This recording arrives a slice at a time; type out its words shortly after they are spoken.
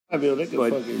But,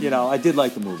 I did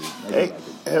like the movie.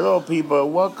 Hello, people.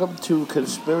 Welcome to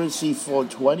Conspiracy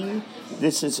 420.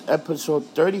 This is episode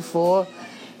 34.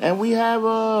 And we have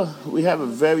a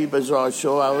very bizarre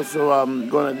show. I also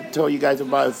going to tell you guys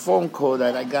about a phone call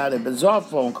that I got, a bizarre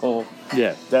phone call.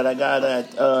 Yeah. That I got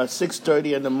at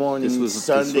 6:30 in the morning. This was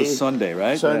Sunday,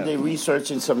 right? Sunday, yeah.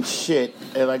 Researching some shit.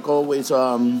 And like always,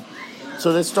 so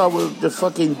let's start with the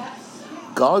fucking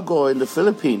gargoyle in the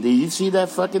Philippines. Did you see that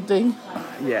fucking thing?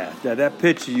 Yeah, that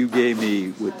picture you gave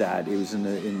me with that, it was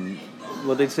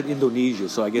they said Indonesia,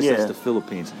 so I guess that's the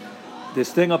Philippines.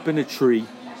 This thing up in a tree,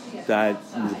 that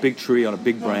was a big tree on a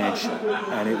big branch,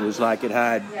 and it was like it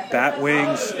had bat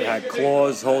wings, it had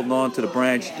claws holding on to the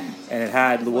branch, and it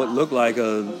had what looked like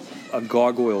a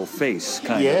gargoyle face,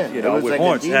 kind of, with like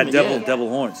horns. It had devil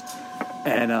horns.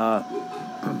 And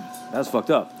that's fucked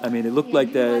up. I mean, it looked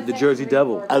like the Jersey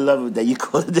Devil. I love it that you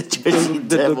call it the Jersey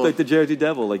Devil. It looked like the Jersey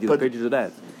Devil, like the pictures of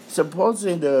that.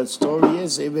 Supposedly the story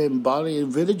is they've been bothering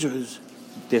villagers.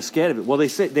 They're scared of it. Well, they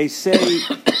say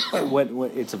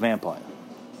when it's a vampire.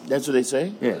 That's what they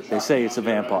say? Yeah, they say it's a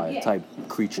vampire type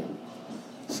creature.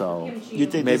 So you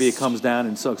think maybe it comes down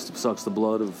and sucks the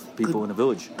blood of people in the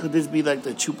village. Could this be like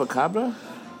the chupacabra?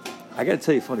 I got to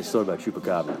tell you a funny story about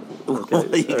chupacabra.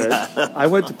 Okay? I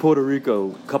went to Puerto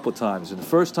Rico a couple of times, and the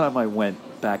first time I went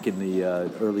back in the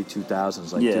early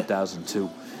 2000s, 2002,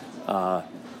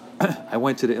 I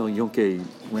went to the El Yunque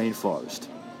rainforest,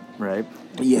 right?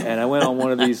 Yeah. And I went on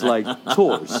one of these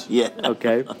tours. Yeah.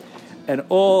 Okay. And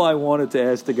all I wanted to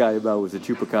ask the guy about was the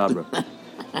chupacabra.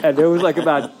 And there was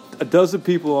about a dozen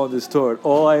people on this tour, and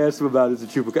all I asked him about is the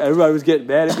chupacabra. Everybody was getting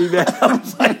mad at me, man.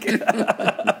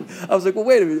 I was like, well,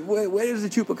 wait a minute. Where does the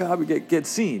chupacabra get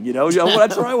seen?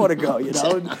 That's where I want to go, And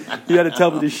you had to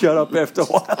tell me to shut up after a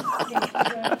while.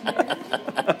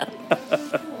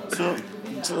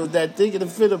 So that thing in the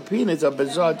Philippines is a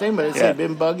bizarre thing, but they've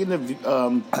been bugging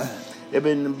they've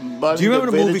been bugging. Do you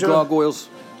remember the movie Gargoyles?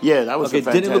 Yeah, that was a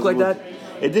fantastic Didn't it look like movie. that?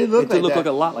 It did look like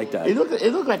a lot like that. It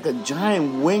looked like a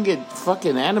giant winged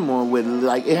fucking animal with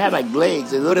it had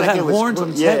legs. It looked but it like had horns on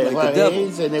its head like the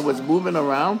devil. And it was moving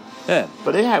around. Yeah.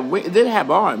 But it didn't have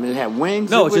arms. It had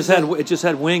wings. No, it just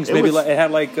had wings. Maybe it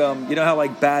had how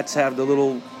bats have the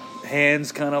little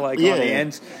hands kind of on the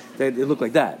ends. It looked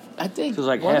like that. I think so it was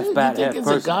like half bat, half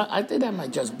person. I think that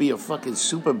might just be a fucking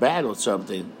super bat or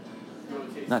something.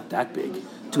 Not that big.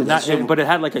 But it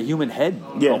had like a human head.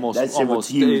 Yeah, almost. That shit was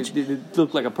huge. It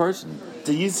looked like a person.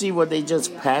 Do you see what they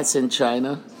just passed in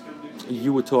China?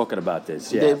 You were talking about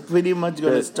this, yeah. They're pretty much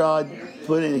going to start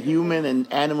putting human and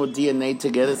animal DNA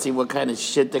together, see what kind of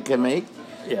shit they can make.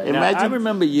 Yeah, I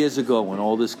remember years ago when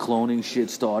all this cloning shit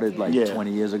started,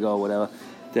 20 years ago, whatever,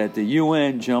 that the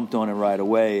UN jumped on it right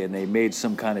away and they made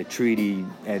some kind of treaty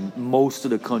and most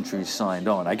of the countries signed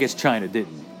on. I guess China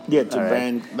didn't. Yeah, to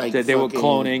ban that they were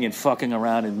cloning and fucking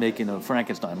around and making a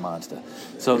Frankenstein monster.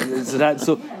 So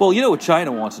what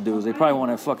China wants to do is they probably want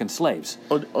to have fucking slaves.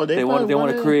 They want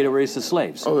to create a race of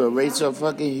slaves. Oh, a race of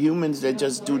fucking humans that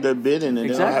just do their bidding and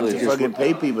they don't have to fucking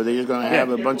pay people. They're just gonna have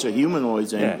a bunch of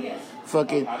humanoids and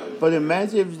fucking. But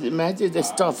imagine they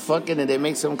start fucking and they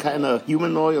make some kind of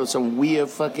humanoid or some weird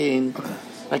fucking.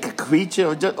 Like a creature,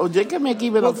 or they can make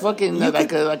even a fucking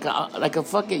like a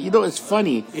fucking. It's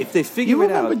funny if they figure it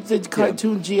out. You remember the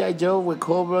cartoon G.I. Joe where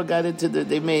Cobra got into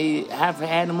they made half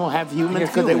animal, half human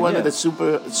because they wanted a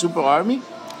super army.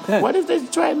 Yeah. What if they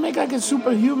try and make like a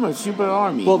superhuman super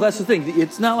army? Well, that's the thing.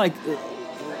 It's not like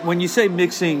when you say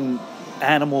mixing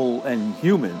animal and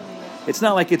human, it's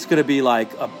not like it's going to be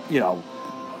like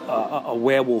a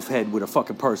werewolf head with a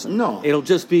fucking person. No, it'll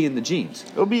just be in the genes.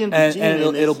 It'll be in the genes,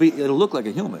 and it'll look like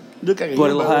a human.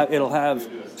 It'll have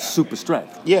super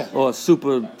strength. Yeah, or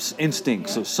super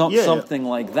instincts or something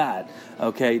like that.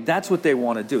 Okay, that's what they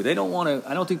want to do. They don't want to.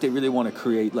 I don't think they really want to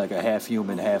create like a half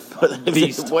human, half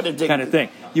beast kind of thing.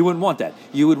 You wouldn't want that.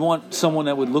 You would want someone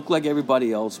that would look like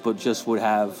everybody else, but just would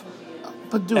have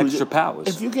extra powers.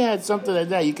 If you can have something like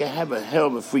that, you can have a hell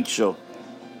of a freak show.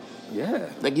 Yeah.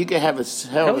 Like you can have a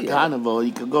hell of a carnival.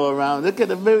 You could go around. Look at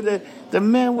the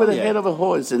man with the head of a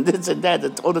horse and this and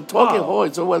that, or the talking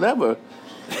horse or whatever.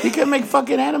 You can make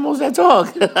fucking animals that talk.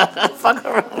 Fuck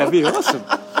around. That'd be awesome.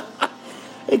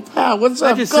 Hey pal, what's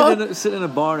up? Sitting in a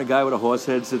bar and a guy with a horse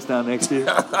head sits down next to you.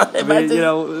 I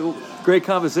mean, great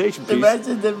conversation piece.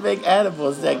 Imagine they make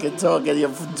animals that can talk and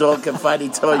your dog can finally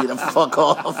tell you to fuck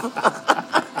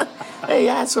off. Hey,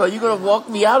 asshole, you gonna walk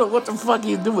me out or what the fuck are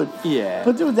you doing? Yeah.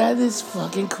 But dude, that is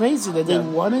fucking crazy that they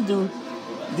want to do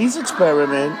these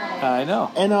experiments. I know.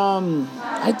 And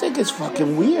I think it's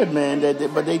fucking weird, man.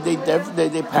 But they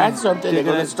passed something. They're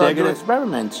gonna start doing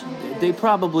experiments. They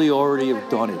probably already have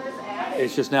done it.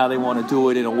 It's just now they want to do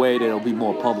it in a way that'll be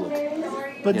more public.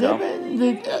 But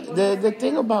the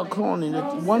thing about cloning, the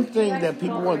one thing that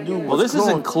people want to do. Well, this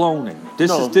isn't cloning.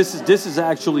 This is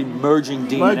actually merging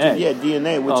DNA.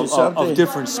 DNA, which is something of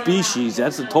different species.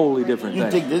 That's a totally different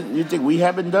thing. You think we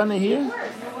haven't done it here?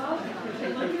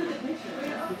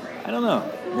 I don't know.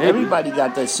 Maybe. Everybody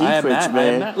got their secrets,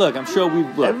 man. Look, I'm sure we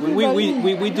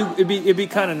do. It'd be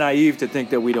kind of naive to think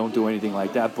that we don't do anything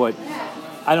like that, but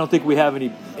I don't think we have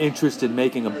any interest in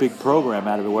making a big program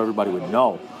out of it where everybody would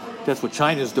know. That's what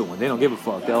China's doing. They don't give a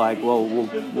fuck. They're like, well,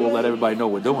 we'll let everybody know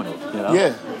we're doing it. You know?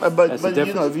 Yeah, but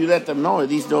if you let them know, at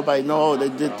least nobody know they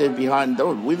did that behind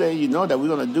doors. We let you know that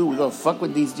we're gonna fuck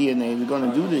with these DNA. We're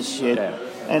gonna do this shit,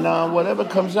 and whatever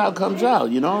comes out, comes out.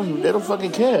 You know, they don't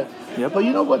fucking care. Yep. But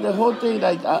you know what? The whole thing,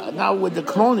 like now with the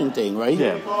cloning thing, right?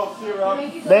 Yeah.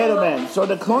 Man. So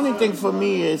the cloning thing for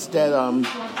me is that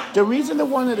the reason they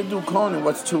wanted to do cloning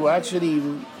was to actually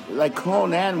like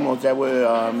clone animals that were.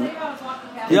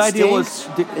 The idea was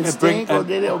to bring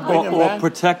or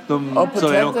protect them so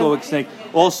they don't go extinct.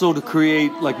 Also to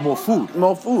create like more food.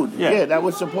 More food. Yeah, that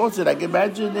was supposed to. Like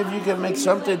imagine if you can make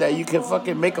something that you can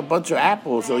fucking make a bunch of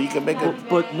apples, or you can make a.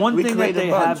 But one thing that they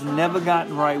have never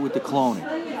gotten right with the cloning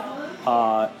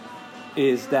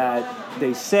is that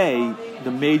they say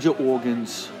the major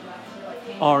organs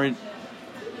aren't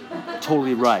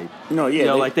totally right. No,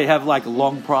 yeah, like they have like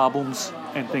lung problems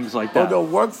and things like that. Or they'll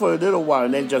work for a little while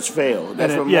and then just fail.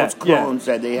 That's what most clones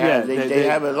that they have. They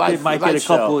have a life. They might get a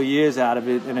couple of years out of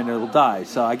it and then it'll die.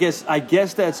 So I guess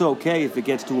that's okay if it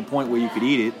gets to a point where you could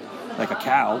eat it, like a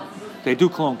cow. They do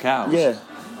clone cows. Yeah.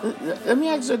 Let me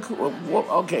ask you.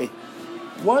 Okay,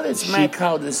 what is mad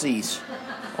cow disease?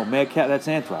 Oh, mad cow. That's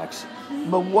anthrax.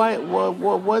 But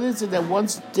what is it that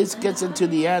once this gets into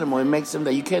the animal, it makes them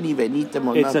that you can't even eat them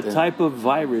or nothing? It's a type of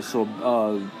virus, or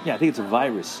I think it's a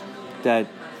virus.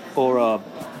 Or a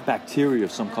bacteria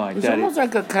of some kind. It's almost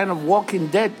like a kind of Walking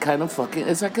Dead kind of fucking.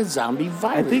 It's like a zombie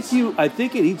virus. I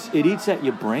think it eats at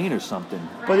your brain or something.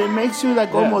 But it makes you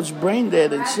like almost brain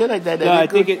dead and shit like that. Yeah, I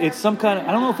think it's some kind of.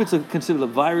 I don't know if it's considered a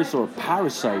virus or a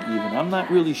parasite. Even I'm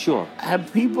not really sure.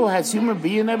 Has human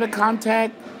being ever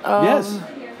contact? Yes.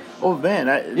 Oh man,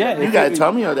 you gotta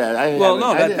tell me all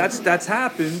that. That's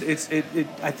happened.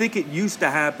 I think it used to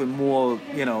happen more,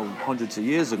 hundreds of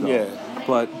years ago. Yeah.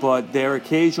 But there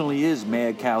occasionally is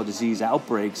mad cow disease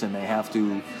outbreaks, and they have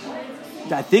to.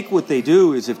 I think what they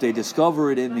do is if they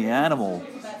discover it in the animal,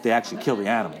 they actually kill the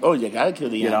animal. Oh, you gotta kill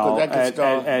the animal.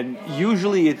 And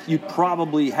usually, you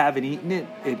probably haven't eaten it.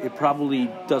 It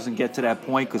probably doesn't get to that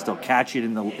point because they'll catch it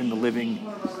in the living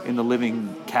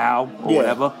cow or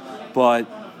whatever. But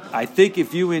I think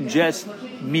if you ingest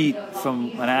meat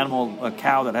from an animal, a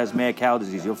cow that has mad cow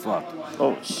disease, you're fucked.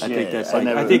 Oh shit! I think that's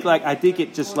I think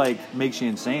it just like makes you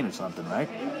insane or something, right?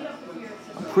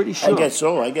 I'm pretty sure. I guess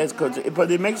so.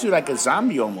 But it makes you like a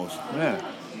zombie almost. Yeah.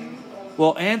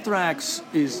 Well, anthrax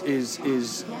is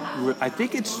I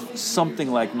think it's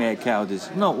something like mad cow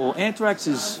disease. No, well, anthrax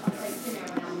is.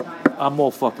 I'm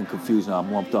all fucking confused now.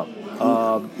 I'm lumped up.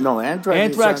 No,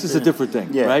 anthrax is a different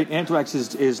thing, right? Anthrax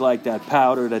is like that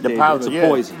powder that it's a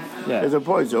poison. Yeah, it's a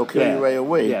poison. It'll kill you right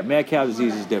away. Yeah, mad cow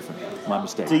disease is different. My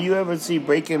mistake. Do you ever see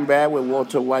Breaking Bad where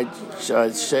Walter White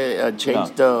changed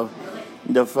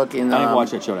the fucking? I didn't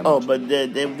watch that show that much. But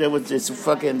there was this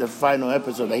fucking the final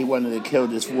episode that he wanted to kill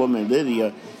this woman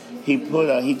Lydia. He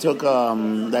took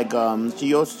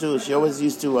she always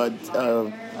used to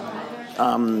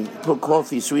put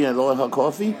coffee, sweetened all her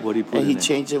coffee. What do you put and in he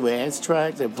changed it with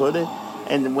anthrax and put it.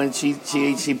 And when she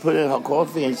put in her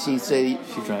coffee and she said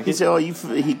she drank he said,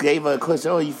 he gave her a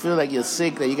question. Oh, you feel like you're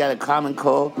sick, that you got a common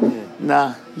cold? Yeah.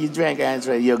 Nah, you drank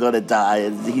anthrax, you're gonna die.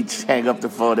 And he hang up the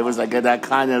phone. It was like that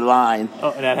kind of line.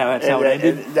 Oh, and that's how it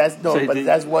ended.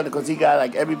 That's one because he got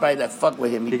like everybody that fucked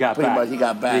with him. He got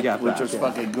back, which was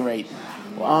fucking great.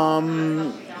 Wow.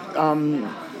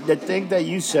 The thing that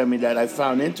you sent me that I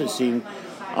found interesting,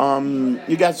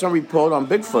 you got some report on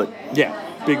Bigfoot. Yeah,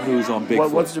 big news on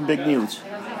Bigfoot. What's the big news?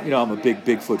 I'm a big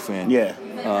Bigfoot fan. Yeah.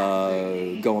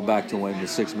 Going back to when the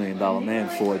 $6 Million Man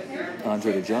fought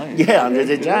Andre the Giant. Yeah, Andre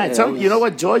the Giant. So, you know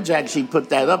what? George actually put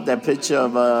that up, that picture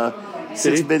of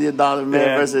 $6 Million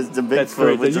Man versus the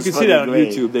Bigfoot. Which you can see that on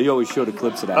YouTube. They always show the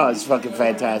clips of that. Oh, it's fucking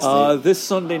fantastic. This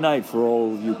Sunday night, for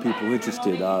all you people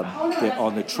interested,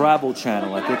 on the Travel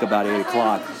Channel, I think about 8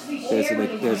 o'clock,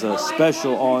 there's a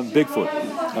special on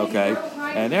Bigfoot, okay?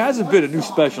 And there hasn't been a new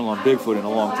special on Bigfoot in a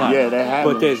long time. Yeah, there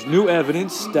haven't. But there's new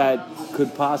evidence that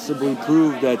could possibly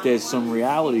prove that there's some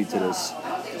reality to this,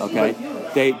 okay?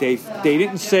 They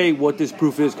didn't say what this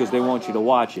proof is because they want you to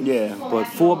watch it. Yeah. But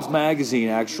Forbes magazine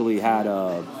actually had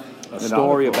a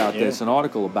story about this, an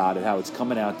article about it, how it's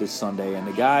coming out this Sunday. And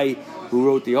the guy who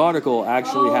wrote the article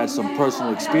actually had some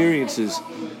personal experiences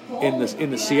in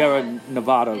the Sierra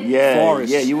Nevada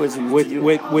forest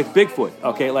with Bigfoot.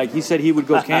 Okay, like he said he would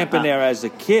go camping there as a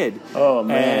kid. Oh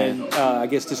man! And I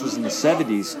guess this was in the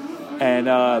 70s. And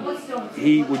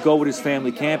he would go with his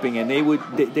family camping, and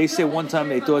they said one time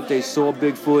they thought they saw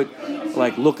Bigfoot,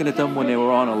 like looking at them when they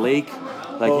were on a lake,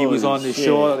 like he was on the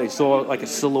shore. They saw like a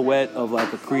silhouette of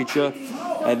like a creature,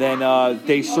 and then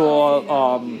they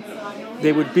saw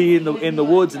they would be in the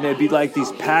woods, and there'd be like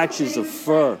these patches of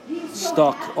fur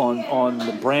stuck on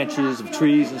the branches of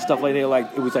trees and stuff like that.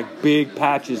 Like it was like big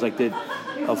patches like that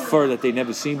of fur that they'd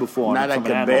never seen before. Not like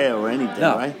a bear or anything,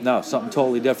 right? No, something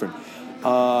totally different.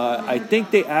 I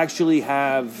think they actually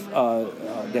have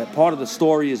that part of the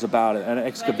story is about an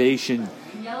excavation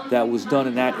that was done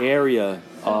in that area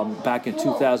back in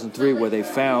 2003, where they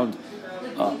found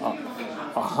a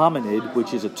hominid,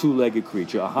 which is a two-legged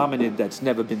creature, a hominid that's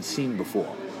never been seen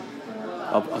before,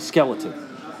 a skeleton.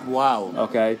 Wow.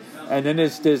 Okay, and then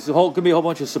there's could be a whole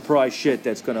bunch of surprise shit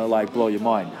that's gonna like blow your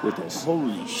mind with this.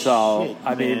 Holy so, shit!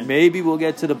 I mean, maybe we'll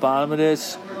get to the bottom of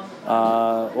this.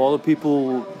 All the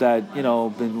people that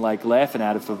been like laughing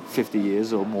at it for 50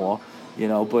 years or more,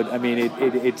 but I mean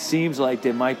it seems like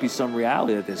there might be some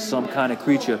reality that there's some kind of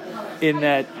creature in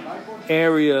that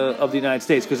area of the United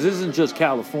States, because this isn't just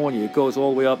California. It goes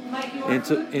all the way up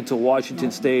into Washington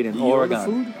State and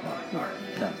Oregon.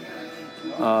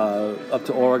 No. Up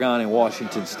to Oregon and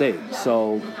Washington State.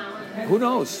 So who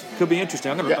knows? Could be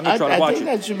interesting. I'm gonna try to watch it. I think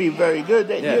that should be very good.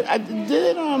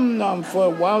 Didn't for a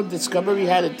while Discovery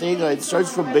had a thing, like Search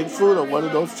for Bigfoot or one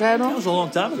of those channels? That was a long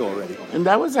time ago already. And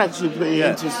that was actually pretty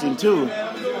interesting too.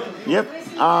 Yep.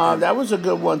 That was a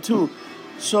good one too.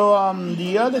 So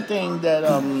the other thing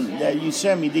that you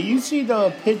sent me, did you see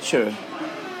the picture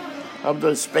of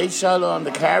the space shuttle on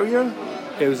the carrier?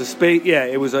 It was a space. Yeah,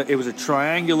 it was a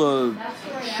triangular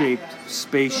shaped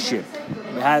spaceship.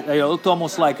 It looked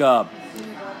almost like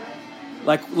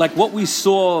what we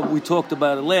saw. We talked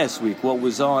about it last week. What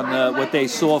was on what they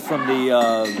saw from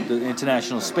the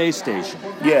International Space Station.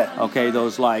 Yeah. Okay,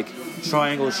 those like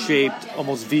triangle shaped,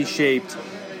 almost V-shaped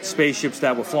spaceships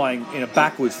that were flying in a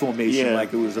backwards formation,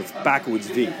 like it was a backwards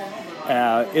V.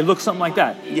 It looked something like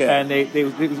that. Yeah. And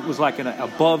it was like an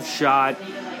above shot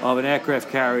of an aircraft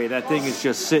carrier. That thing is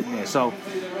just sitting there. So,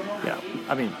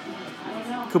 I mean,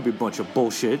 could be a bunch of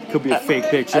bullshit. Could be a fake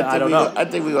picture. I don't know. I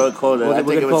think we're going to call it. I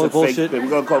think it was a fake. We're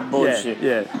going to call it bullshit.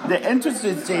 Yeah. The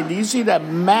interesting thing, do you see that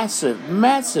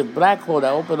massive black hole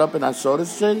that opened up in our solar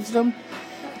system?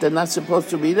 They're not supposed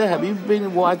to be there. Have you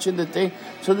been watching the thing?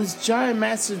 So this giant,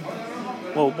 massive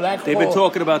black hole. They've been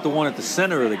talking about the one at the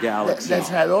center of the galaxy. That's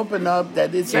had opened up.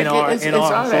 That it's in our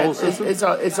solar system.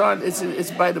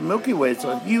 It's by the Milky Way. It's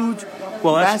a huge.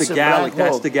 Well, that's the galaxy.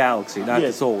 That's the galaxy, not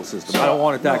the solar system. So, I don't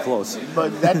want it that close.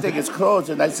 But that thing is close,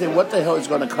 and I say, what the hell is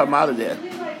going to come out of there?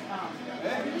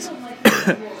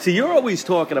 See, you're always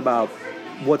talking about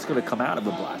what's going to come out of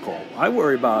a black hole. I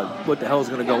worry about what the hell is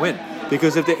going to go in,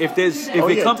 because if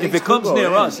it comes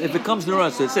near us,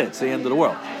 that's it. It's the end of the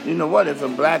world. You know what? If a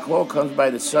black hole comes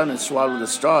by the sun and swallows the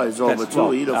star, it's over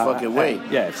too. Either fucking way.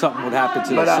 Yeah, if something would happen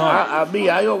to the sun.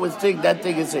 I always think that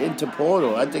thing is an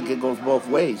interportal. I think it goes both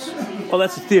ways. Well,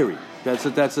 that's a theory. That's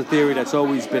a theory that's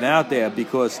always been out there,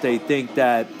 because they think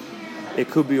that it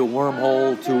could be a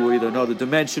wormhole to either another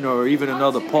dimension or even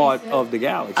another part of the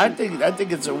galaxy. I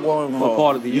think it's a wormhole. Or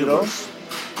part of the universe.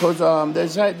 Because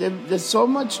there's so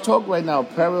much talk right now,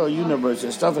 parallel universe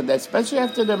and stuff like that, especially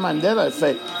after the Mandela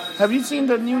effect. Have you seen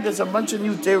there's a bunch of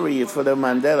new theory for the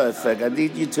Mandela effect. I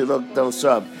need you to look those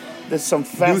up. There's some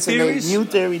fascinating new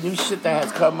theory, new shit that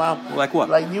has come out. Like what?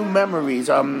 Like new memories.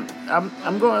 I'm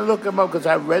going to look them up because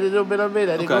I read a little bit of it.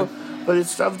 I didn't go. But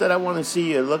it's stuff that I want to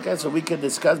see you look at so we can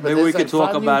discuss. But maybe we can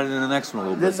talk about it in the next one a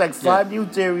little bit. There's like 5 new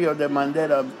theory of the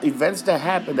Mandela events that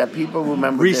happened that people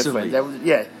remember recently.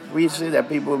 different. Recently that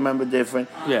people remember different.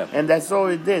 Yeah. And that's all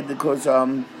it did, because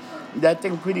that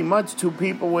thing pretty much 2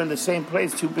 people were in the same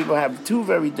place. 2 people have 2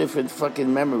 very different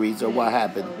fucking memories of what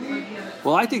happened.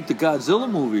 Well, I think the Godzilla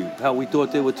movie, how we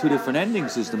thought there were 2 different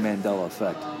endings, is the Mandela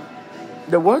effect.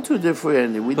 There were 2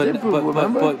 different endings.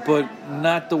 Remember? But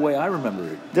not the way I remember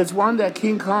it. There's one that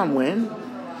King Kong win,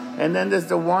 and then there's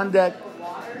the one that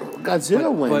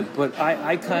Godzilla win. But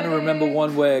I kind of remember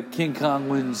one where King Kong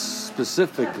wins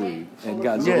specifically, and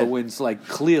Godzilla wins like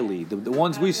clearly. The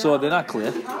ones we saw, they're not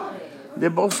clear. They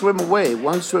both swim away.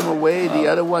 One swim away, the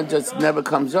other one just never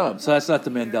comes up. So that's not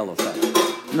the Mandela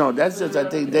effect. No, that's just, I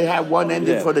think they had one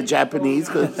ending for the Japanese,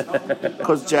 because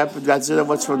Godzilla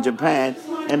was from Japan,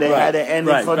 and they had an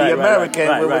ending for the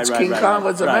American, which King Kong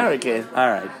was American. All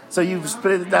right. So you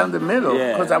split it down the middle.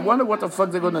 Because I wonder what the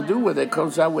fuck they're going to do with it. It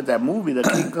comes out with that movie, the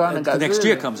King Kong and Godzilla. Next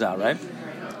year comes out, right?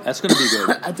 That's going to be good.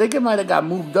 I think it might have got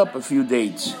moved up a few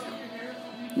dates.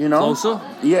 You know? Closer?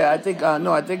 Yeah, I think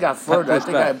got further. I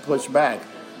think I pushed back.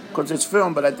 Because it's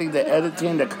filmed, but I think the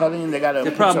editing, the cutting, they got to...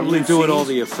 They're probably doing all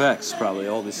the effects, probably.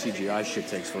 All the CGI shit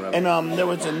takes forever. And there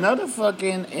was another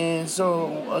fucking... And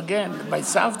so, again, by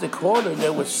South Dakota,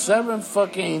 there was 7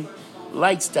 fucking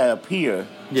lights that appear.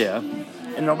 Yeah.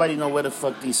 And nobody know where the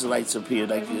fuck these lights appear.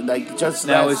 Like just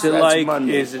now, is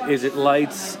it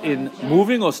lights in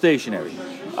moving or stationary?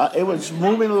 It was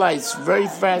moving lights, very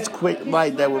fast, quick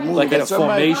light that were moving. Like in a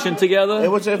formation together?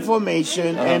 It was a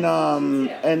formation,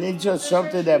 and it's just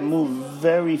something that moved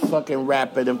very fucking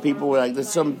rapid. And people were like, "There's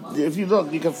some." If you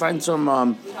look, you can find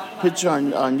some picture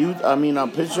on YouTube. I mean, a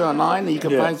picture online, and you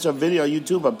can find some video on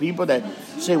YouTube of people that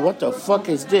say, "What the fuck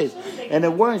is this?" And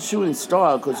it weren't shooting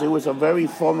star because it was a very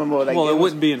formidable. Like, it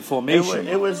wouldn't be in formation.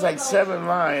 It was like 7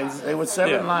 lines. It was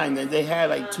 7 lines, and they had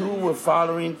like 2 were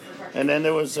following. And then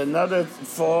there was another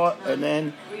 4, and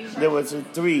then there was a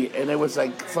 3, and it was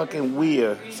like fucking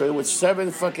weird. So it was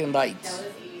 7 fucking lights.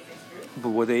 But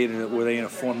were they in a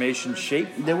formation shape?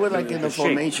 They were like in a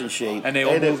formation shape. And they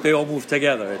all moved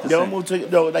together.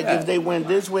 If they went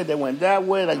this way, they went that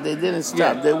way. Like they didn't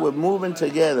stop. Yeah. They were moving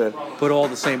together. But all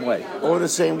the same way. All the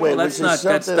same way. Well, that's not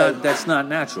natural. That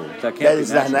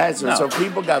is not natural. No. So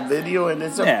people got video and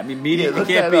it's I mean, it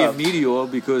can't be a meteor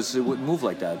because it wouldn't move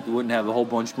like that. It wouldn't have a whole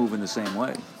bunch moving the same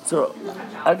way. So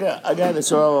I got it.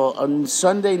 So on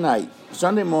Sunday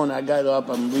morning, I got up.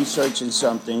 I'm researching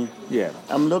something. Yeah.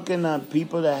 I'm looking at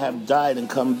people that have died and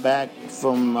come back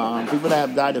from people that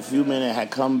have died a few minutes had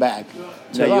come back.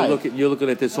 Now you're looking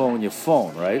at this all on your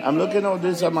phone, right? I'm looking at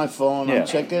this on my phone. Yeah. I'm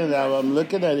checking it out. I'm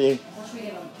looking at it,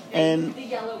 and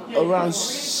around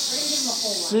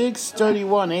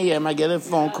 6:31 a.m. I get a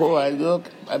phone call. I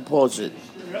look. I pause it.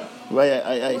 Right.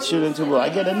 I shoot into work. I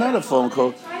get another phone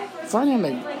call. Finally, I'm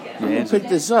like, I'm going to pick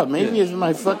this up. Maybe it's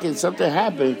my fucking something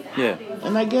happened. Yeah.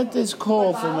 And I get this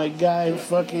call from a guy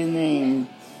fucking named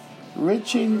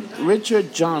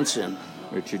Richard Johnson.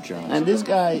 Richard Johnson. And this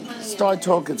guy started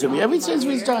talking to me. Ever since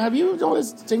we started, have you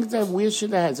noticed things that weird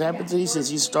shit that has happened to you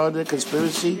since you started the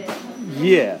conspiracy?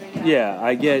 Yeah.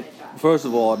 I get, first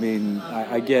of all, I mean,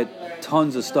 I get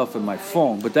tons of stuff in my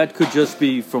phone, but that could just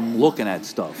be from looking at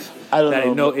stuff. I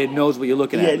don't know. It knows what you're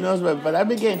looking at. Yeah, it knows, but I've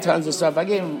been getting tons of stuff. I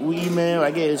get email,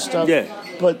 I get stuff. Yeah.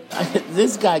 But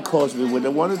this guy calls me with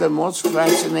one of the most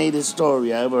fascinating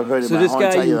stories I ever heard in my whole entire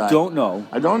life. So this guy you don't know.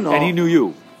 I don't know. And he knew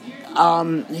you.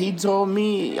 He told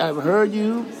me, I've heard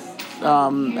you. I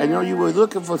know you were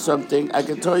looking for something. I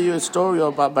can tell you a story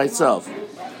about myself.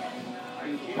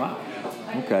 Wow.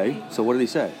 Okay. So what did he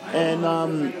say? And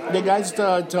the guy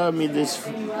started telling me this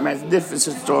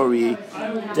magnificent story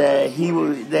that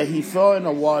he fell in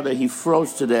the water, he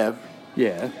froze to death.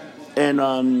 Yeah.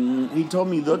 And he told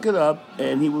me look it up,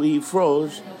 and he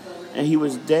froze, and he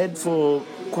was dead for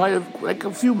quite a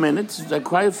few minutes.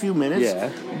 Yeah.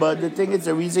 But the thing is,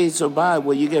 the reason he survived,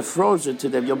 when you get frozen to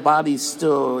death, your body's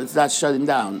it's not shutting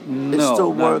down. It's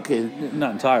still working.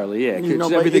 Not entirely, yeah.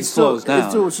 Everything slows down. It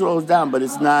still slows down, but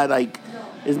it's not like.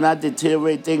 It's not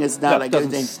deteriorating. It's not like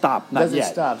doesn't anything. Stop. Not doesn't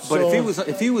yet. Stop. But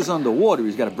if he was underwater,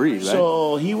 he's got to breathe, right?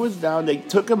 So he was down. They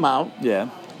took him out. Yeah.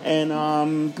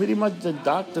 And pretty much the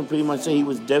doctor said he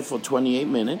was dead for 28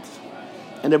 minutes,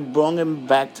 and they brought him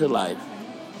back to life.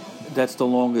 That's the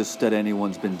longest that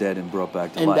anyone's been dead and brought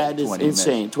back to life. And that is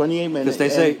insane. 28 minutes.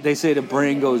 Because they say the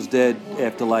brain goes dead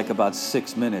after like about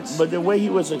 6 minutes. But the way he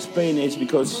was explaining is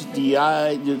because the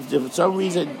eye, for some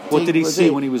reason. What did he see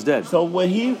when he was dead? So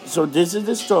this is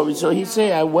the story. So he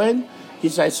said, I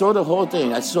saw the whole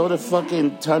thing. I saw the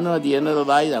fucking tunnel at the end of the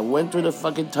light. I went through the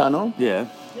fucking tunnel. Yeah.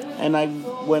 And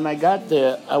when I got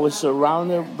there, I was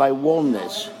surrounded by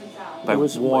warmness. It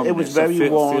was very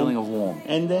warm. Feeling of warm.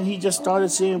 And then he just started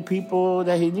seeing people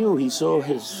that he knew. He saw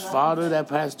his father that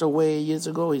passed away years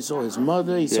ago. He saw his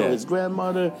mother. He saw his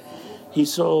grandmother. He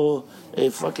saw a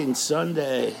fucking son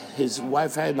that his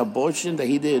wife had an abortion that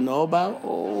he didn't know about.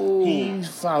 Oh. He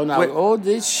found out all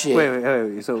this shit.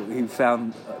 Wait. So he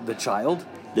found the child?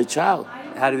 The child.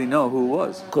 How did he know who it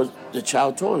was? Because the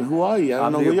child told him, "Who are you? I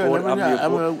don't know who you are."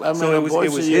 So it was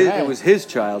his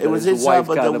child. It was his child,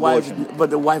 but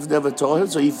the wife never told him.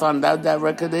 So he found out that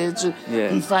record.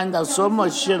 Yeah. He found out so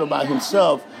much shit about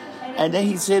himself, and then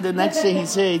he said the next thing he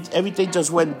said, everything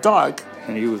just went dark,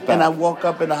 and he was back. And I woke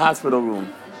up in the hospital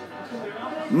room.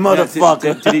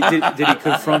 motherfucker. Did he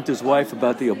confront his wife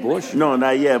about the abortion? No,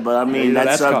 not yet. But I mean,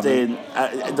 that's something.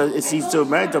 It seems to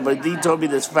America. But he told me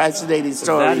this fascinating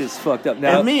story. That is fucked up.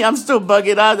 Now, and me, I'm still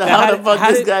bugging out. How the fuck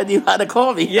this guy knew how to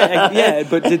call me? Yeah.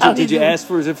 But did you ask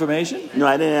for his information? No,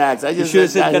 I didn't ask. I just you should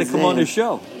have said, "Got to come on the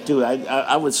show." Dude,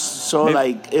 I was so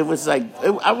I was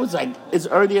like, it's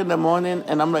early in the morning,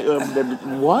 and I'm like,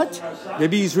 what?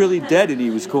 Maybe he's really dead, and he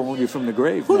was calling you from the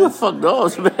grave. Who the fuck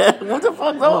knows, man? What the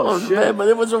fuck knows, man? But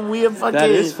it was a weird fucking.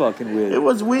 That is fucking weird. It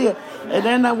was weird, and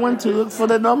then I went to look for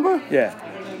the number. Yeah.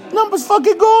 Number's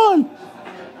fucking gone.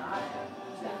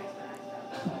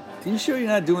 Are you sure you're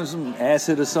not doing some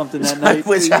acid or something that night?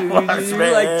 You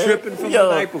like tripping from the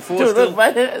night before. Dude, look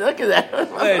at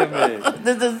that. Wait a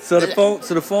minute. So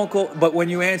the phone call. But when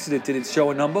you answered it, did it show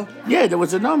a number? Yeah, there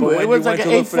was a number. But when it was you like went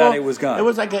an to look for that, it was gone. It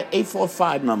was like an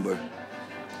 845 number.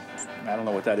 I don't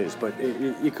know what that is, but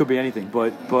it could be anything.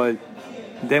 But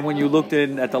then when you looked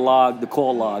in at the log, the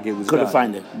call log, it was couldn't gone.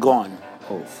 find it. Gone.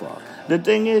 Oh fuck. The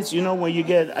thing is, when you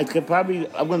get, I'm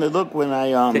gonna look when I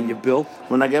get your bill.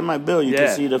 When I get my bill, you can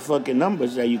see the fucking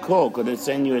numbers that you call, because they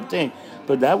send you a thing.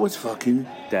 But that was fucking.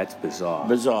 That's bizarre.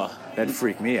 That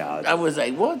freaked me out. I was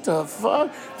like, what the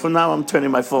fuck? For now, I'm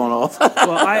turning my phone off.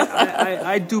 Well,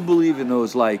 I do believe in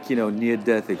those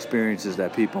near-death experiences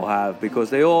that people have, because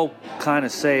they all kind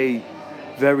of say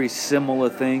very similar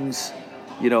things.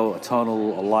 A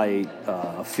tunnel, a light,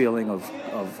 a feeling of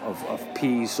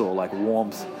peace or like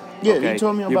warmth. Yeah, you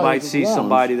told me about it. You might see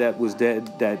somebody that was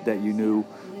dead that you knew,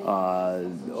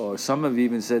 or some have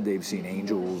even said they've seen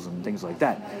angels and things like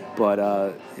that. But,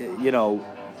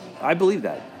 I believe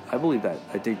that. I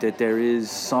think that there is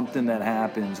something that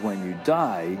happens when you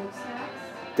die,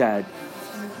 that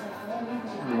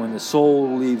when the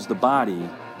soul leaves the body,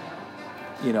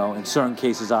 in certain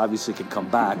cases obviously can come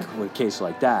back with a case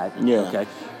like that. Yeah. Okay.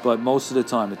 But most of the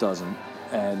time it doesn't.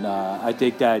 And I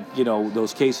think that,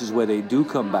 those cases where they do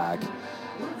come back,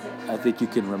 I think you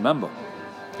can remember.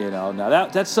 Now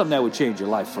that's something that would change your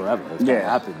life forever if that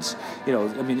happens.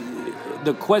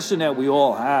 The question that we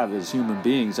all have as human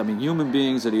beings, human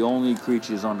beings are the only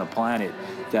creatures on the planet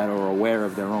that are aware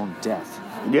of their own death.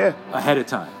 Yeah. Ahead of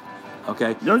time.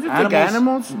 Okay? Don't you think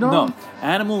animals know? No.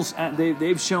 Animals,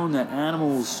 they've shown that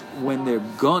animals, when they're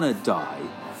gonna die,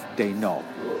 they know.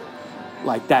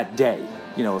 Like that day.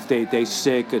 If they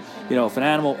sick, if an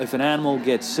animal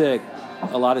gets sick,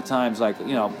 a lot of times,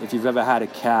 if you've ever had a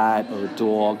cat or a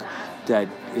dog that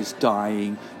is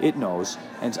dying, it knows.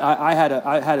 And I had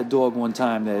a dog one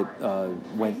time that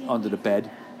went under the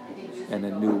bed and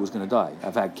then knew it was going to die.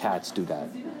 I've had cats do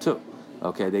that too.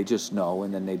 Okay, they just know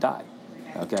and then they die.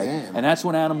 Okay, damn. And that's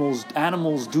when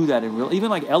animals do that in real. Even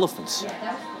like elephants.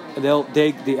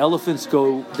 The elephants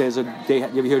go. You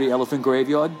ever hear the elephant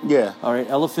graveyard? Yeah. All right.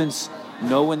 Elephants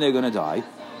know when they're going to die,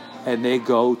 and they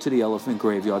go to the elephant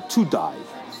graveyard to die.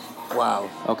 Wow.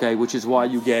 Okay, which is why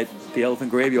you get the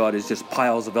elephant graveyard is just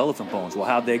piles of elephant bones. Well,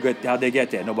 how'd they get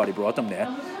there? Nobody brought them there.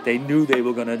 They knew they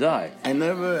were going to die. I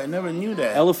never knew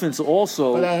that. Elephants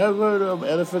also. But I have heard of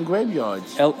elephant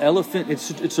graveyards. Elephant.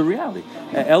 It's a reality.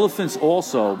 Elephants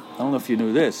also. I don't know if you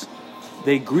knew this.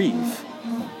 They grieve.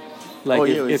 Like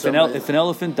if an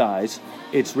elephant dies,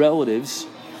 its relatives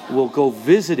will go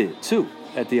visit it too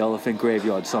at the elephant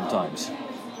graveyard sometimes.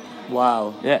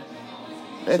 Wow. Yeah.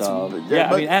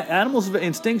 Animals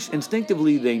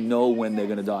instinctively they know when they're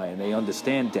going to die and they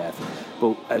understand death.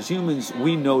 But as humans,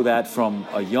 we know that from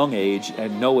a young age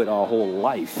and know it our whole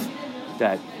life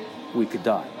that we could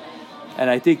die. And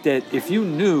I think that if you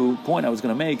knew, point I was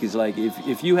going to make is like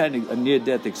if you had a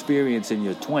near-death experience in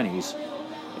your 20s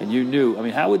and you knew,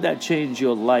 how would that change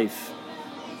your life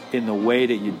in the way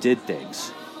that you did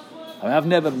things? I've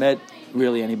never met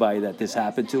really anybody that this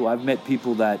happened to. I've met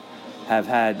people that have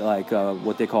had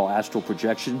what they call astral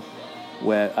projection,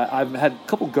 where I've had a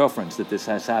couple girlfriends that this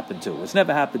has happened to. It's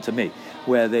never happened to me,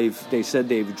 where they said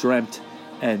they've dreamt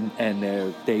and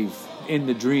they've in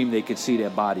the dream they could see their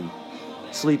body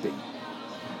sleeping.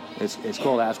 It's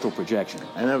called astral projection.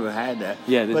 I never had that.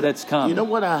 Yeah, but that's common. You know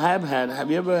what I have had? Have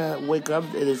you ever wake up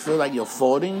and it feel like you're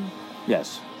floating?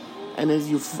 Yes. And they say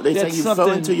you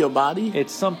fell into your body?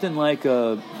 It's something like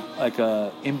a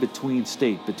in-between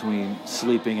state between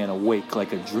sleeping and awake,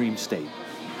 like a dream state.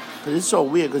 Because it's so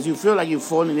weird, because you feel like you're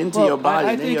falling into your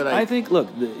body. I think, look,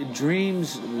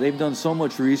 dreams, they've done so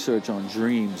much research on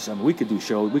dreams. We could do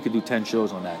 10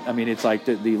 shows on that. It's like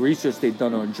the research they've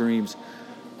done on dreams,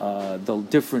 the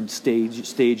different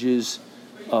stages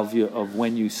of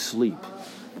when you sleep.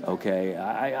 Okay,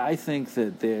 I think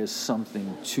that there's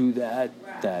something to that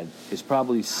is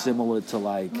probably similar to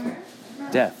like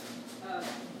death.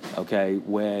 okay,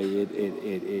 where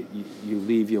you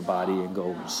leave your body and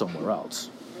go somewhere else.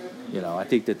 I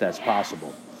think that's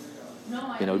possible.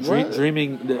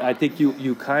 Dreaming. I think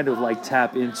you kind of like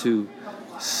tap into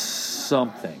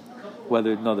something,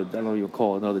 whether I don't know you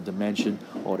call it another dimension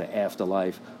or the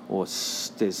afterlife, or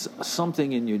there's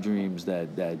something in your dreams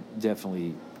that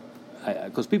definitely.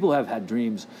 Because people have had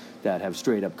dreams that have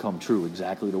straight up come true,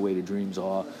 exactly the way the dreams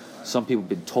are. Some people have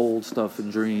been told stuff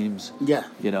in dreams. Yeah.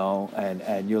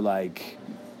 And you're like,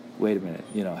 wait a minute,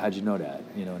 how'd you know that?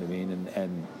 You know what I mean?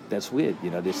 And that's weird.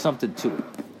 There's something to it.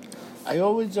 I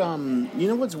always,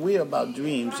 what's weird about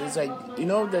dreams? It's like,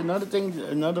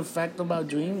 another fact about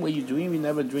dream, where you dream, you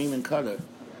never dream in color.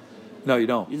 No, you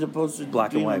don't. You're supposed to black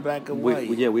dream and white. in black and white.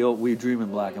 We dream in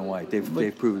black and white.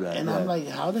 They've proved that. And I'm like,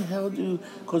 how the hell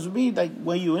because me, like,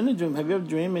 when you're in a dream, have you ever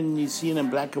dreamed and you see it in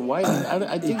black and white?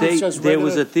 I think it's just regular. There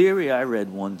was a theory I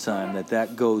read one time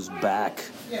that goes back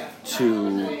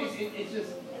to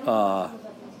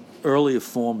earlier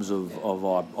forms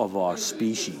of our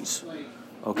species.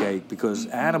 Okay, because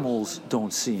animals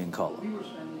don't see in color.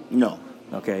 No.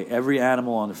 Okay, every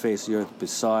animal on the face of the earth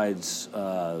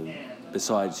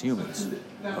besides humans.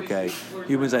 Okay,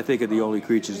 humans I think are the only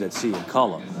creatures that see in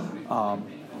color. A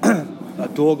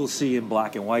dog will see in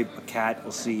black and white. A cat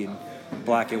will see in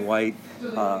black and white.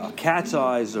 A cat's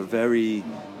eyes are very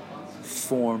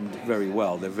formed very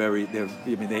well.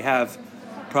 They have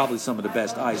probably some of the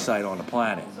best eyesight on the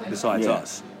planet besides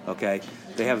us. Okay,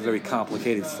 they have a very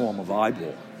complicated form of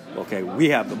eyeball. Okay, we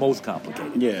have the most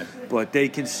complicated. Yeah. But they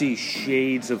can see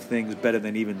shades of things better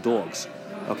than even dogs.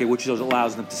 Okay, which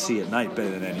allows them to see at night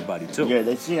better than anybody too. Yeah,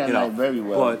 they see at night very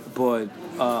well. But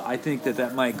I think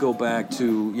that might go back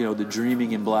to the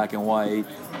dreaming in black and white.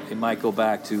 It might go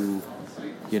back to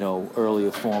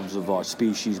earlier forms of our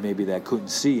species maybe that couldn't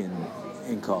see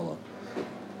in color.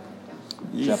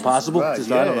 Is that possible? Right,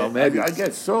 I don't know. Maybe I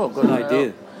guess so. An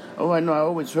idea. I know. I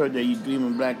always heard that you dream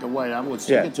in black and white. I was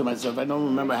thinking to myself, I don't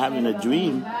remember having a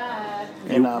dream.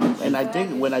 And I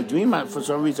think when I dream, for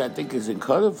some reason, I think it's in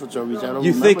color. For some reason, I don't.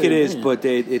 You remember think it is, but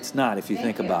it's not. If you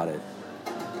think about it.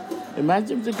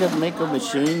 Imagine if they could make a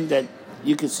machine that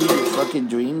you could see your fucking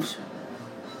dreams.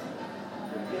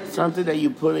 Something that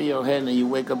you put in your head and you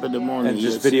wake up in the morning and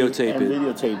just videotape it.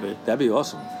 Videotape it. That'd be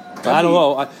awesome. I don't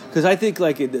know, because I think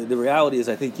the reality is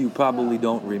I think you probably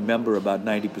don't remember about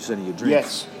 90% of your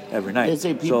dreams every night. They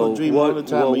say people dream all the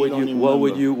time,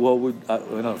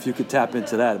 if you could tap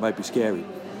into that, it might be scary.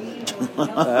 I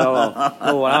don't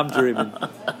know what I'm dreaming.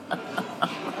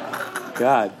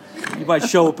 God, you might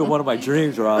show up in one of my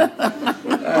dreams, Rob. I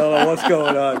don't know what's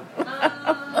going on.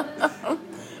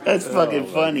 That's fucking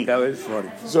funny. That is funny.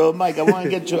 So, Mike, I want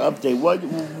to get your update.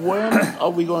 When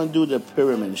are we going to do the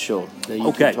pyramid show that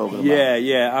you keep talking about?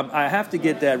 Yeah. I have to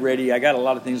get that ready. I got a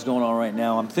lot of things going on right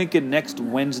now. I'm thinking next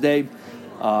Wednesday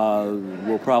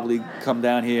we'll probably come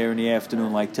down here in the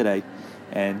afternoon like today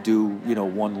and do,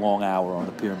 one long hour on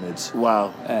the pyramids.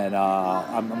 Wow. And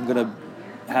I'm going to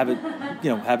have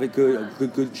it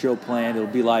good show planned. It'll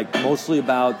be like mostly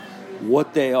about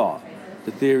what they are. The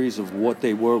theories of what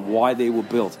they were, why they were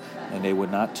built, and they were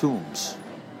not tombs.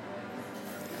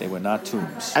 They were not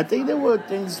tombs. I think there were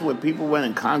things where people went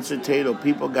and concentrate, or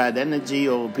people got energy,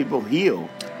 or people healed.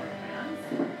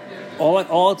 All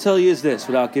I'll tell you is this,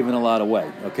 without giving a lot away,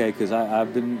 okay? Because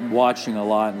I've been watching a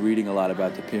lot and reading a lot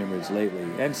about the pyramids lately,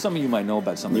 and some of you might know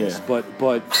about some of this. But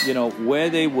where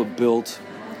they were built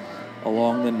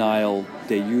along the Nile,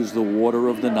 they used the water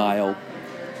of the Nile.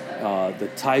 The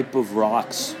type of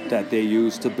rocks that they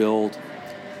use to build.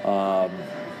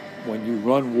 When you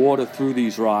run water through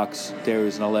these rocks, there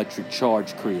is an electric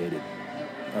charge created.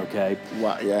 Okay?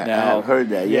 Wow, yeah, now, I've heard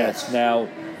that, yes. Now,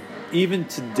 even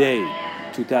today,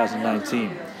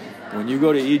 2019, when you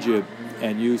go to Egypt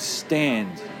and you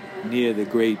stand near the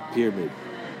Great Pyramid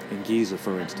in Giza,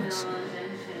 for instance,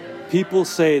 people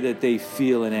say that they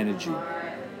feel an energy.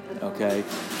 Okay?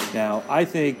 Now, I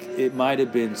think it might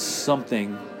have been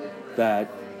something that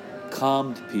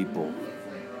calmed people,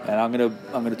 and I'm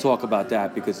gonna talk about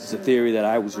that because it's a theory that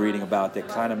I was reading about that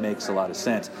kind of makes a lot of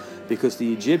sense, because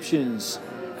the Egyptians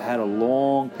had a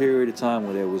long period of time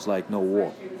where there was like no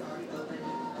war.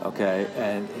 Okay,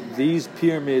 and these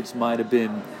pyramids might have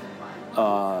been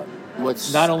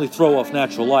not only throw off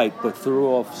natural light, but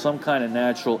throw off some kind of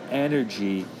natural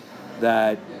energy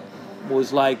that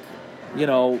was like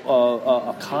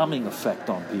a calming effect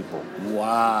on people.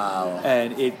 Wow.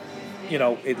 And it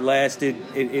lasted.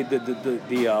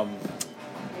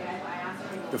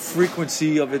 The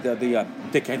frequency of it. I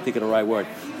can't think of the right word,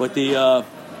 but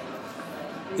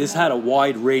this had a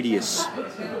wide radius.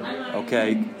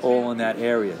 Okay, all in that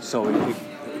area. So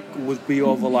would be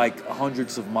over like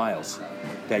hundreds of miles.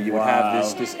 That you would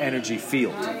have this energy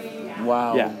field.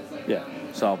 Wow. Yeah.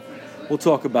 So we'll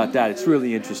talk about that. It's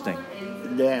really interesting.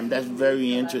 Damn, that's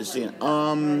very interesting.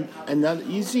 Another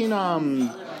you seen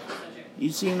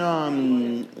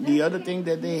the other thing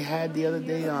that they had the other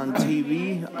day on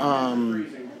TV.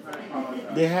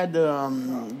 They had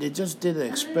they just did an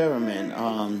experiment.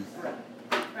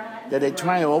 That they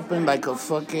try to open like a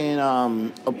fucking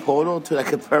a portal to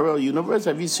like a parallel universe.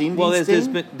 Have you seen these things?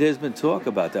 There's been talk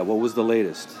about that. What was the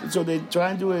latest? So they try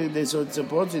and do it. So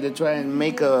supposedly they try and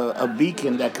make a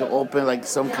beacon that could open like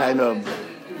some kind of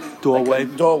doorway.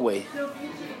 Like a doorway.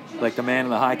 Like the man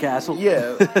in the high castle.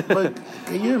 Yeah, but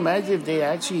can you imagine if they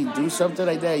actually do something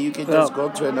like that? You could just go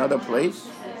to another place.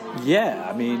 Yeah,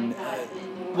 I mean.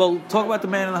 Well, talk about the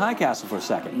Man in the High Castle for a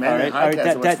second. Man in the High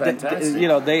Castle was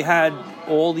fantastic. They had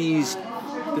all these.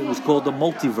 It was called the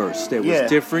multiverse. There was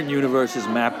different universes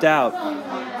mapped out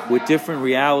with different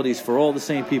realities for all the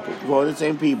same people. For all the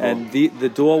same people. And the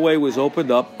doorway was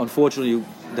opened up. Unfortunately,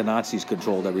 the Nazis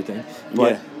controlled everything.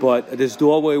 But this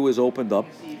doorway was opened up.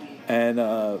 And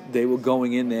they were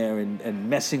going in there and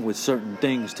messing with certain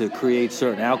things to create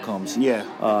certain outcomes. Yeah.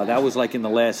 That was like in the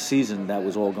last season that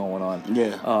was all going on.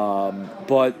 Yeah.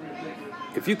 But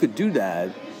if you could do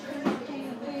that,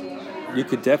 you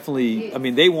could definitely. I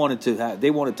mean, they wanted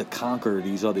to conquer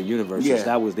these other universes. Yeah.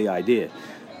 That was the idea.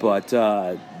 But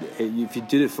if you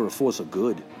did it for a force of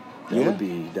good, that would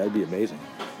be amazing.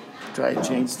 Try to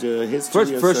change the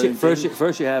history.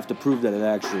 First, you have to prove that it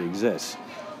actually exists.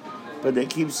 But they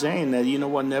keep saying that, you know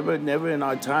what, never in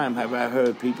our time have I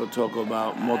heard people talk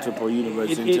about multiple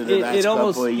universes into the last couple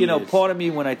of years. You know, part of me,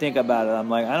 when I think about it, I'm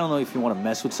like, I don't know if you want to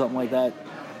mess with something like that.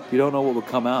 You don't know what would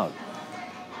come out.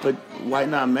 But why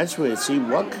not mess with it? See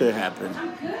what could happen.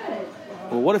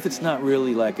 Well, what if it's not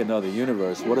really like another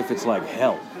universe? What if it's like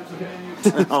hell?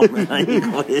 Oh, man.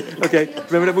 Okay,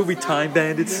 remember that movie Time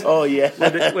Bandits? Oh, yeah.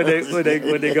 when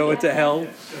they go into hell?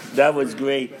 That was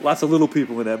great. Lots of little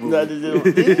people in that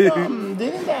movie.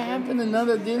 Didn't that happen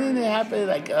Didn't it happen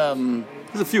like...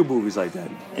 There's a few movies like that.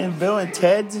 In Bill and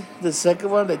Ted, the second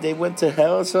one, that they went to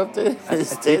hell or something?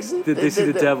 Did they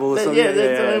see the devil or something?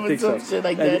 Yeah, I think so. Shit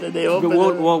like that, and they opened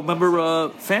well, remember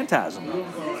Phantasm?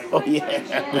 Oh,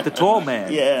 yeah. With the tall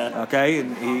man. Yeah. Okay,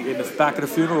 and he in the back of the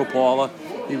funeral parlor,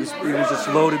 he was just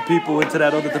loading people into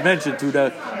that other dimension through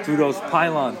those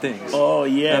pylon things. Oh,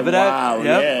 yeah. Remember wow.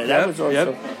 that? Yep, that was awesome.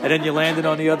 Yep. And then you landed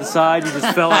on the other side. You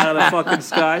just fell out of the fucking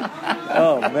sky.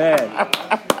 Oh, man.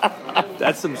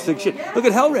 That's some sick shit. Look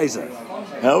at Hellraiser.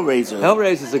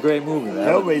 Hellraiser is a great movie, man.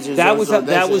 Hellraiser.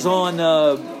 That was on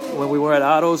when we were at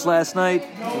Otto's last night.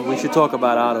 We should talk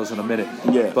about Otto's in a minute.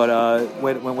 Yeah. But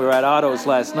when we were at Otto's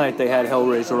last night, they had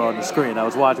Hellraiser on the screen. I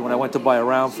was watching when I went to buy a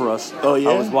round for us. Oh, yeah?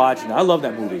 I was watching. I love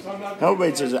that movie.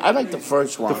 Hellraiser. I like the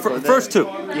first one. The first two.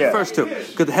 Yeah. First two.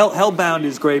 Because Hellbound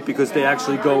is great because they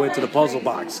actually go into the puzzle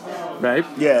box, right?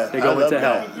 Yeah. They go into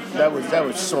hell. That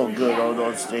was so good, all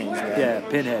those things, man. Yeah,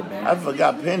 Pinhead, man. I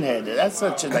forgot Pinhead. That's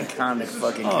such an iconic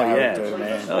fucking character,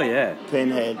 man. Oh, yeah.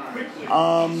 Pinhead.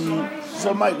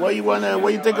 So, Mike, what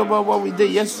you think about what we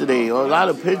did yesterday? A lot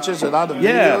of pictures, a lot of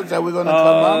videos that we're going to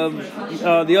come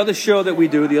up? The other show that we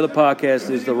do, the other podcast,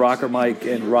 is the Rocker Mike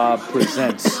and Rob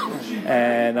Presents.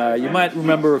 And you might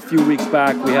remember a few weeks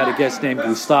back, we had a guest named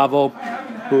Gustavo,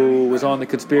 who was on the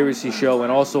Conspiracy Show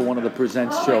and also one of the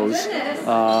Presents shows.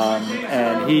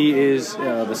 And he is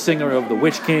the singer of the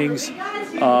Witch Kings.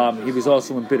 He was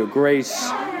also in Bitter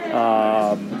Grace.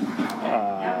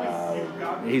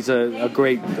 He's a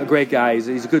great guy.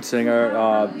 He's a good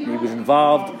singer. He was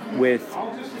involved with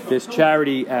this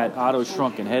charity at Otto's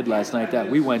Shrunken Head last night that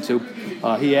we went to.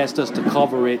 He asked us to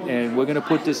cover it, and we're going to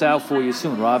put this out for you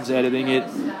soon. Rob's editing it.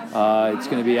 It's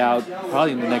going to be out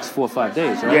probably in the next 4 or 5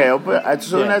 days, right? Yeah, but as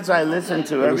soon as I listen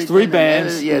to everything. It was three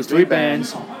bands. It was three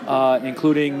bands,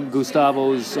 including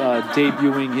Gustavo's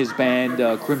debuting his band,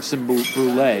 Crimson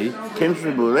Brulee.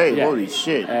 Crimson Brulee, yeah. Holy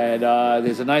shit. And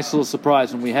there's a nice little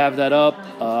surprise. When we have that up,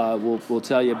 we'll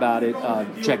tell you about it.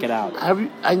 Check it out.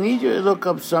 I need you to look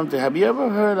up something. Have you ever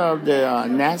heard of the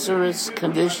Lazarus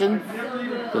condition?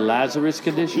 The Lazarus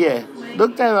condition? Yeah.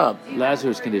 Look that up.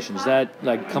 Lazarus condition. Is that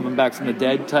like coming back from the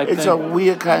dead type thing? It's a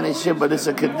weird kind of shit, but it's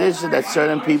a condition that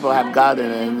certain people have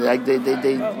gotten, and like they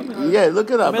yeah,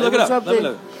 look it up. Let me look it up.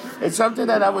 It's something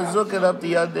that I was looking up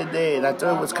the other day, and I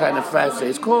thought it was kind of fascinating.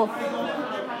 It's called,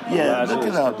 yeah, look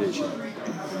it up. Condition.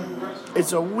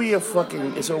 It's a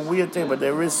weird thing, but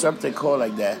there is something called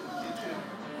like that.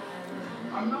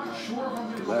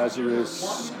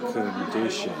 Lazarus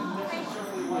condition.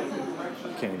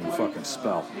 I can't even fucking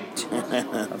spell.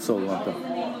 I'm so lumped up.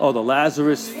 Oh, the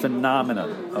Lazarus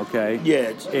phenomenon, okay?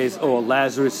 Yeah. Or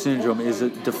Lazarus syndrome is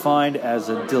defined as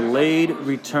a delayed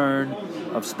return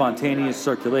of spontaneous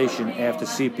circulation after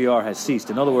CPR has ceased.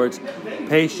 In other words,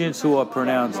 patients who are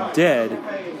pronounced dead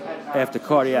after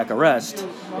cardiac arrest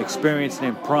experience an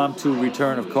impromptu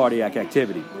return of cardiac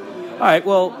activity. All right,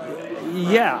 well,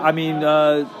 yeah, I mean,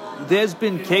 there's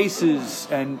been cases,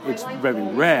 and it's very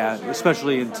rare,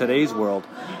 especially in today's world,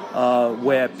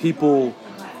 where people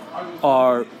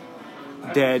are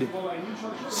dead,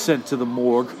 sent to the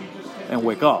morgue, and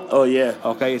wake up. Oh, yeah.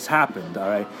 Okay, it's happened, all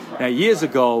right? Now, years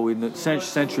ago,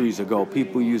 centuries ago,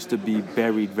 people used to be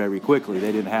buried very quickly.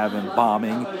 They didn't have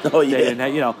embalming. Oh, yeah. They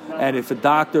didn't have, and if a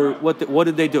doctor, what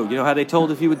did they do? You know how they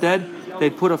told if you were dead?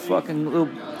 They'd put a fucking little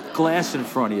glass in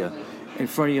front of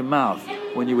your mouth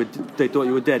when they thought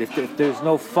you were dead. If there's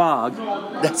no fog,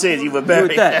 that's it. You were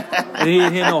buried. You were dead. And you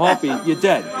didn't hear no heartbeat. You're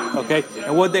dead. Okay.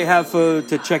 And what they have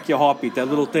to check your heartbeat? That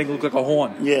little thing looked like a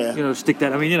horn. Yeah. Stick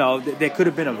that. I mean, there could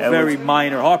have been a very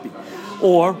minor heartbeat.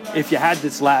 Or if you had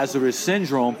this Lazarus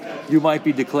syndrome, you might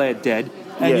be declared dead,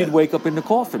 and you'd wake up in the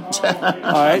coffin. All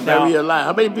right. Buried alive.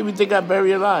 How many people think got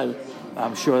buried alive?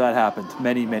 I'm sure that happened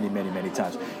many, many, many, many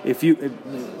times. I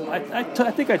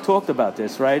think I talked about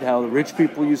this, right? How the rich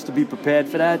people used to be prepared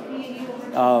for that.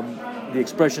 The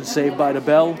expression "saved by the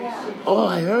bell." Oh,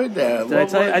 I heard that. Did I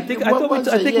tell you? I think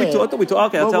we talked.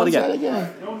 Okay, I'll tell it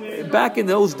again. Back in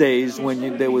those days,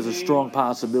 when there was a strong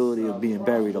possibility of being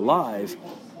buried alive,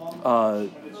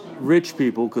 rich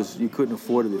people, because you couldn't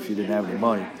afford it if you didn't have any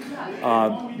money,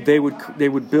 they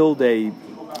would build a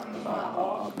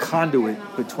conduit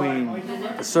between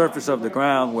the surface of the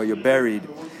ground where you're buried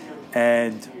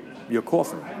and your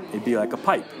coffin. It'd be like a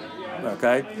pipe,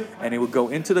 okay? And it would go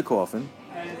into the coffin,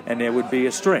 and there would be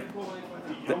a string,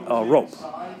 a rope,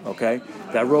 okay?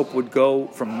 That rope would go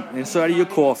from inside of your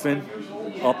coffin,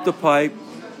 up the pipe,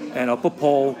 and up a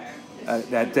pole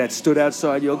that stood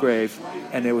outside your grave,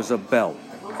 and there was a bell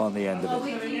on the end of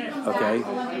it, okay?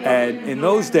 And in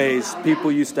those days,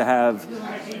 people used to have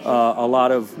a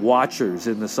lot of watchers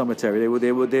in the cemetery.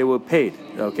 They were paid.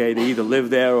 Okay, they either lived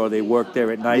there or they worked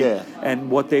there at night. Yeah. And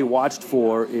what they watched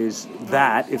for is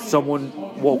that if someone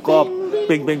woke up,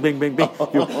 bing, bing, bing, bing, bing.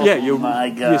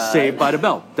 You're saved by the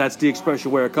bell. That's the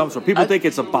expression where it comes from. People think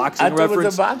it's a boxing reference. It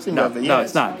was a boxing reference. No,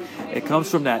 it's not. It comes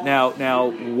from that.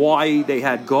 Now, why they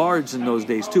had guards in those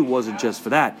days too wasn't just for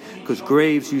that, because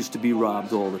graves used to be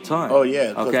robbed all the time. Oh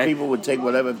yeah, because people would take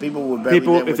whatever people were buried.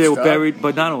 If they were buried,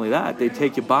 but not only that, they'd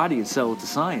take your body and sell it to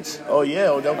science. Oh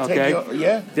yeah, they'll take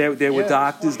your There were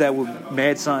doctors that were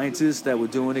mad scientists that were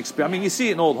doing experiments. I mean, you see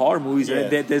it in old horror movies.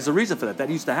 Yeah. There's a reason for that. That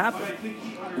used to happen.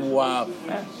 Wow.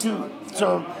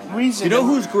 So reason. You know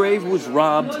whose grave was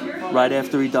robbed right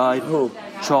after he died? Who?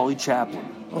 Charlie Chaplin.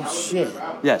 Oh shit.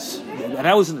 Yes, and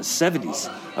that was in the 70s.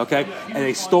 Okay, and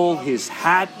they stole his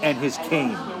hat and his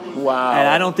cane. Wow. And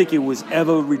I don't think it was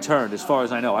ever returned, as far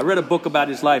as I know. I read a book about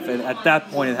his life, and at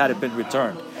that point, it hadn't been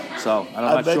returned. So I'm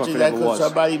not sure if it ever was.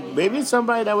 Maybe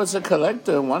somebody that was a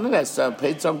collector and wanted that stuff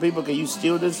paid some people. Can you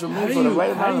steal this from me for the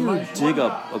right amount of money? Dig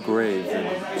up a grave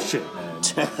and shit, man.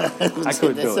 I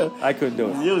couldn't do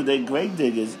it. Dude, they're great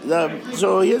diggers.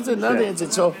 So here's another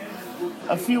instance. So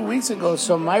a few weeks ago,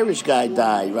 some Irish guy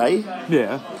died, right?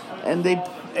 Yeah. And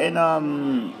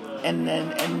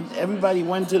everybody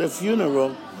went to the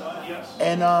funeral,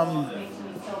 and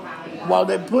while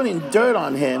they're putting dirt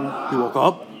on him, he woke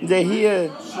up. They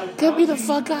hear, "Get me the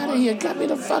fuck out of here! Get me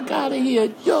the fuck out of here!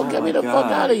 Yo, get me the fuck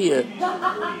out of here!"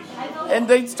 And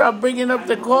they start bringing up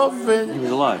the coffin. He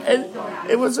was alive. And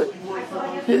it was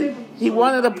he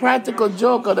wanted a practical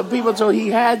joke on the people, so he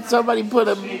had somebody put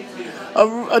a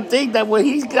thing that when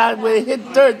it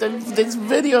hit dirt, then this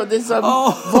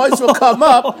voice will come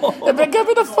up and be, "Get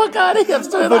me the fuck out of here!"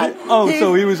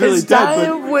 So he was really his dead. His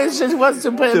dying wishes was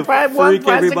to put one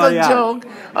practical joke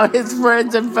on his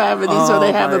friends and family, so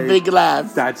they have a big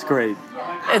laugh. That's great.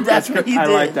 And that's what he did. I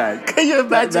like that. Can you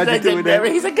imagine that?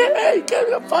 He's like, "Hey, get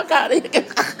me the fuck out of here!"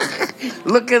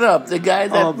 Look it up. The guy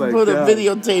that put a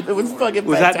videotape. It was fucking fantastic.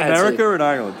 Was that in America or in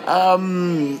Ireland?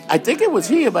 I think it was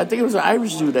here, but I think it was an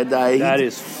Irish dude that died. That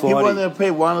is funny. He wanted to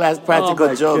play one last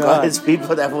practical joke on his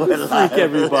people that were alive. Freak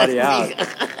everybody out.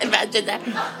 Imagine that.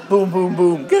 Boom, boom,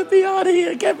 boom. Get me out of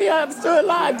here. Get me out. I'm still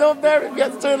alive. Don't bury me.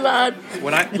 I'm still alive.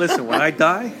 When I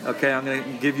die, okay, I'm going to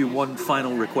give you one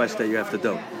final request that you have to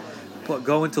do.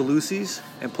 Go into Lucy's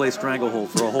and play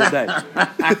Stranglehold for a whole day.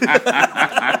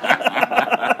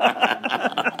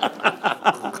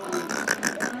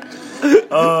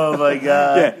 Oh my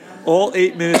God! Yeah, all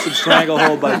 8 minutes of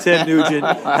Stranglehold by Ted Nugent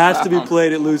has to be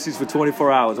played at Lucy's for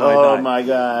 24 hours. Oh my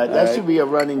God, that should be a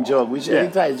running joke. We should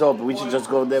anytime it's open, we should just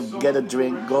go there, get a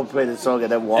drink, go play the song,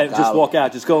 and then walk out. Just walk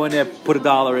out. Just go in there, put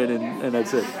 $1 in, and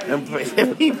that's it. And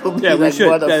people be like,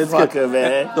 motherfucker,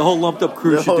 man. The whole lumped up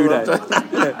crew should do that.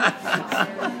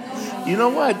 You know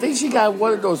what? I think she got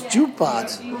one of those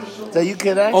jukebox that you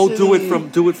can actually.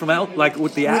 do it from out, like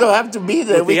with the app. We don't have to be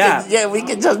there. We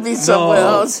can just be somewhere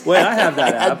else. Wait, I have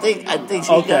that app. I think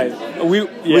she got. We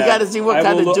got to see what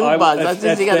kind of jukebox. I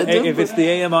think she got a jukebox. If it's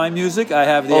the AMI music, I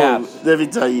have the app. Let me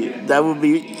tell you, that would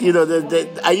be.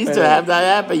 I used to have that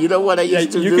app, and you know what I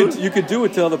used to do. You could do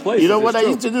it to other places. You know what I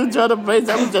used to do to other places?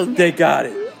 I was just. They got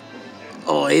it.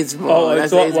 Oh, it's more.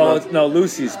 No,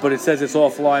 Lucy's, but it says it's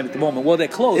offline at the moment. Well, they're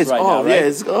closed now, right? Yeah,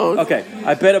 it's closed. Okay,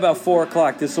 I bet about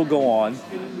 4:00 this will go on.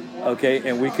 Okay,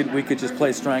 and we could just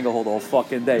play Stranglehold all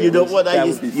fucking day. You know what I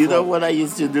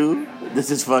used to do? This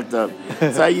is fucked up.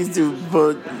 So I used to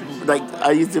put like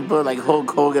Hulk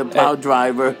Hogan, Power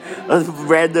Driver, a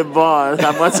random bar.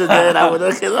 I wasn't there. I would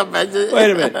look it up.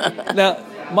 Wait a minute. Now,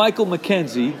 Michael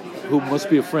McKenzie, who must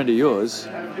be a friend of yours.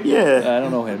 Yeah. I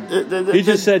don't know him. He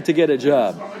just said to get a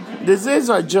job. This is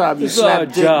our job, you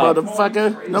slap-dick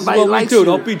motherfucker. Nobody likes you.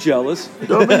 Don't be jealous.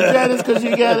 Don't be jealous because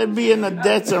you got to be in the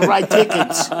debts and write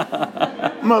tickets.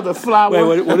 Mother flower.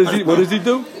 Wait, what does he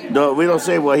do? No, we don't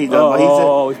say what he does.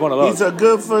 He's one of those. He's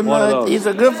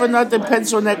a good for nothing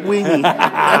pencil neck weenie.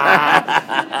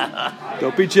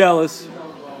 Don't be jealous.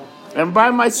 And buy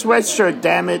my sweatshirt,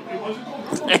 damn it.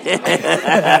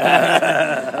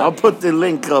 I'll put the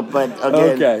link up, but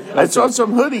again, okay. I saw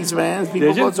some hoodies, man.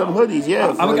 People bought some hoodies,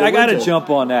 yeah. I gotta jump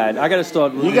on that. I gotta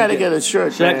start. You gotta get a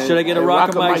shirt. Should I get a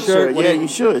Rocker Mike shirt? Yeah, you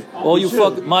should.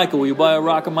 Michael, will you buy a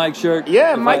Rocker Mike shirt?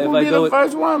 Yeah, Mike will be the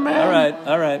first one, man.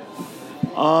 All right.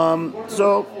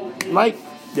 So, Mike.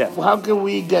 Yeah. How can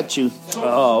we get you?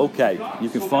 Oh, okay. You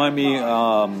can find me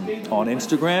on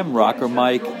Instagram,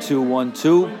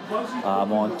 RockerMike212.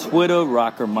 I'm on Twitter,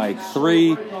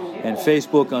 RockerMike3, and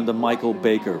Facebook under Michael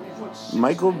Baker.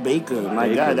 Michael Baker. My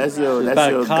God, that's your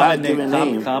God-given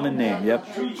name. Common name, yep.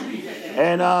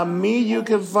 And you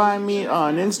can find me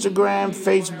on Instagram,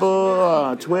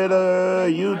 Facebook, Twitter,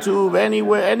 YouTube,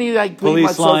 anywhere, pretty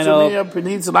much social media,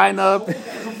 police lineup.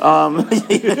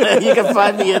 You can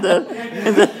find me in the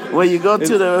when you go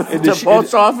to the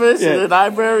post office, in the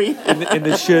library, in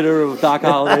the shitter of Doc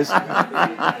Holliday's.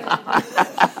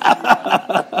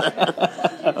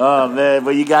 Oh man,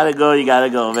 but you gotta go,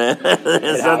 man.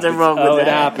 There's nothing wrong with that.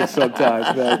 It happens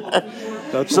sometimes, man.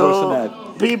 That's worse than that.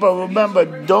 People, remember,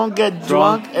 don't get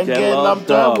drunk and get lumped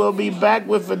up. We'll be back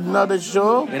with another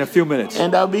show in a few minutes,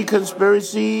 and that'll be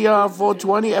Conspiracy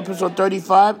 420, episode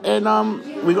 35, and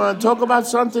we're gonna talk about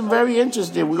something very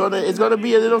interesting. It's gonna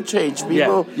be a little change,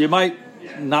 people. Yeah, you might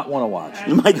not want to watch.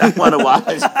 You might not want to watch.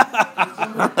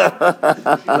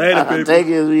 Later, people. Thank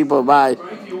you, people. Bye.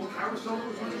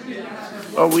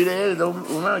 Oh, we did.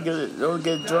 Don't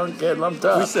get drunk, get lumped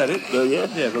up. We said it.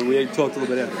 Yeah, but we talked a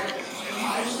little bit after.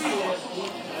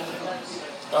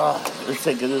 Let's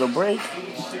take a little break.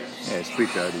 Yeah, it's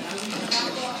 3:30.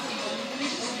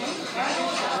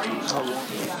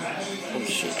 Oh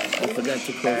shit! I forgot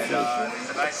to close. It's a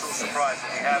nice little surprise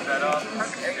when you have that up.